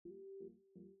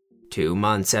2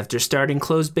 months after starting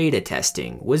closed beta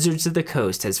testing, Wizards of the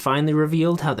Coast has finally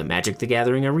revealed how the Magic the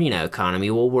Gathering Arena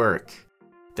economy will work.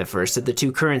 The first of the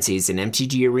 2 currencies in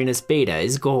MTG Arena's beta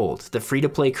is Gold, the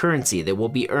free-to-play currency that will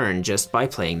be earned just by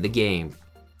playing the game.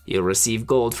 You'll receive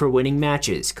gold for winning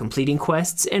matches, completing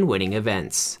quests, and winning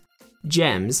events.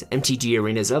 Gems, MTG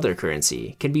Arena's other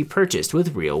currency, can be purchased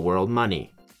with real-world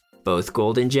money. Both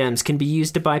gold and gems can be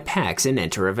used to buy packs and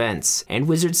enter events, and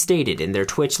Wizards stated in their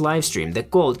Twitch livestream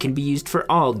that gold can be used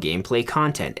for all gameplay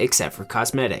content except for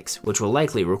cosmetics, which will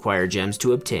likely require gems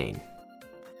to obtain.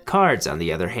 Cards, on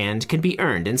the other hand, can be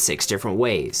earned in 6 different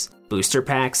ways: booster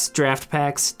packs, draft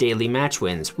packs, daily match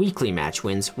wins, weekly match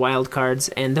wins, wild cards,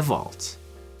 and the vault.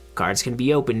 Cards can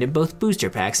be opened in both booster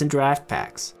packs and draft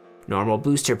packs. Normal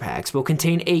booster packs will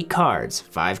contain 8 cards,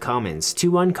 5 commons,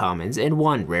 2 uncommons, and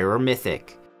 1 rare or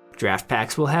mythic. Draft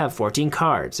packs will have 14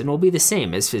 cards and will be the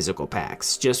same as physical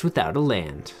packs, just without a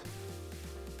land.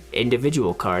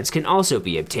 Individual cards can also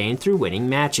be obtained through winning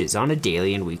matches on a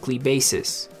daily and weekly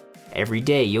basis. Every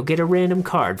day you'll get a random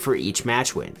card for each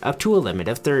match win, up to a limit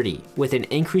of 30, with an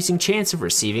increasing chance of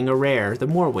receiving a rare the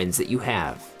more wins that you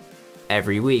have.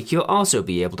 Every week you'll also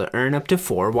be able to earn up to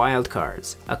 4 wild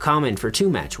cards, a common for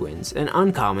 2 match wins, an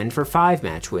uncommon for 5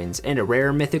 match wins, and a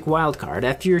rare mythic wild card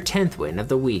after your 10th win of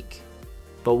the week.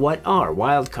 But what are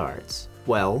wild cards?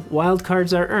 Well, wild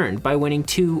cards are earned by winning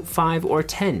 2, 5, or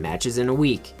 10 matches in a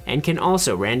week, and can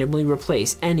also randomly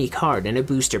replace any card in a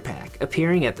booster pack,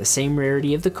 appearing at the same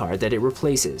rarity of the card that it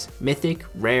replaces: mythic,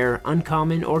 rare,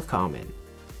 uncommon, or common.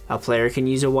 A player can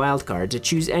use a wild card to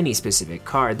choose any specific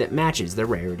card that matches the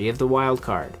rarity of the wild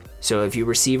card. So if you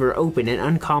receive or open an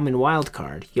uncommon wild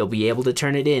card, you'll be able to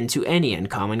turn it into any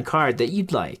uncommon card that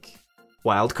you'd like.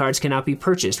 Wild cards cannot be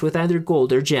purchased with either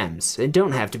gold or gems, and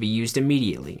don't have to be used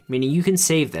immediately, meaning you can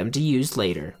save them to use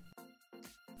later.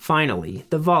 Finally,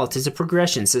 the Vault is a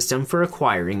progression system for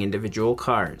acquiring individual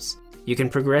cards. You can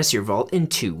progress your Vault in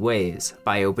 2 ways: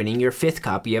 by opening your 5th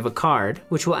copy of a card,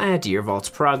 which will add to your Vault's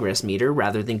progress meter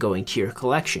rather than going to your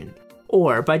collection,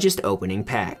 or by just opening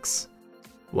packs.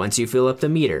 Once you fill up the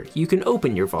meter, you can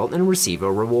open your Vault and receive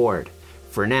a reward.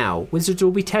 For now, Wizards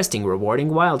will be testing rewarding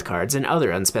wildcards and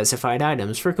other unspecified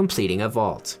items for completing a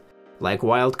Vault. Like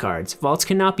wildcards, Vaults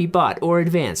cannot be bought or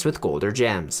advanced with gold or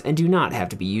gems, and do not have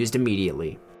to be used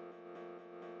immediately.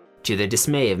 To the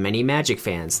dismay of many Magic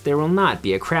fans, there will not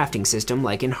be a crafting system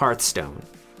like in Hearthstone.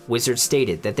 Wizards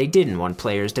stated that they didn't want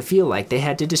players to feel like they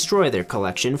had to destroy their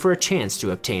collection for a chance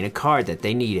to obtain a card that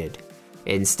they needed.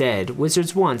 Instead,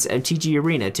 Wizards wants MTG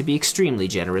Arena to be extremely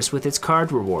generous with its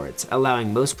card rewards,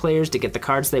 allowing most players to get the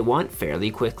cards they want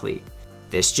fairly quickly.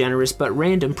 This generous but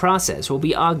random process will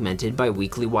be augmented by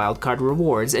weekly wildcard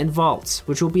rewards and vaults,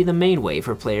 which will be the main way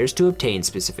for players to obtain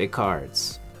specific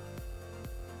cards.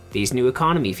 These new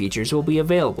economy features will be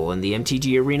available in the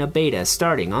MTG Arena beta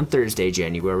starting on Thursday,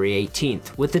 January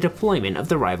 18th, with the deployment of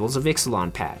the Rivals of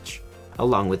Ixalan patch.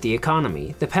 Along with the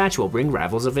economy, the patch will bring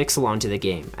Rivals of Ixalan to the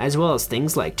game, as well as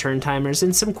things like turn timers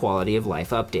and some quality of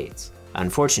life updates.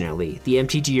 Unfortunately, the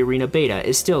MTG Arena beta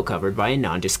is still covered by a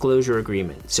non-disclosure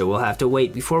agreement, so we'll have to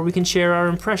wait before we can share our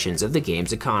impressions of the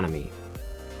game's economy.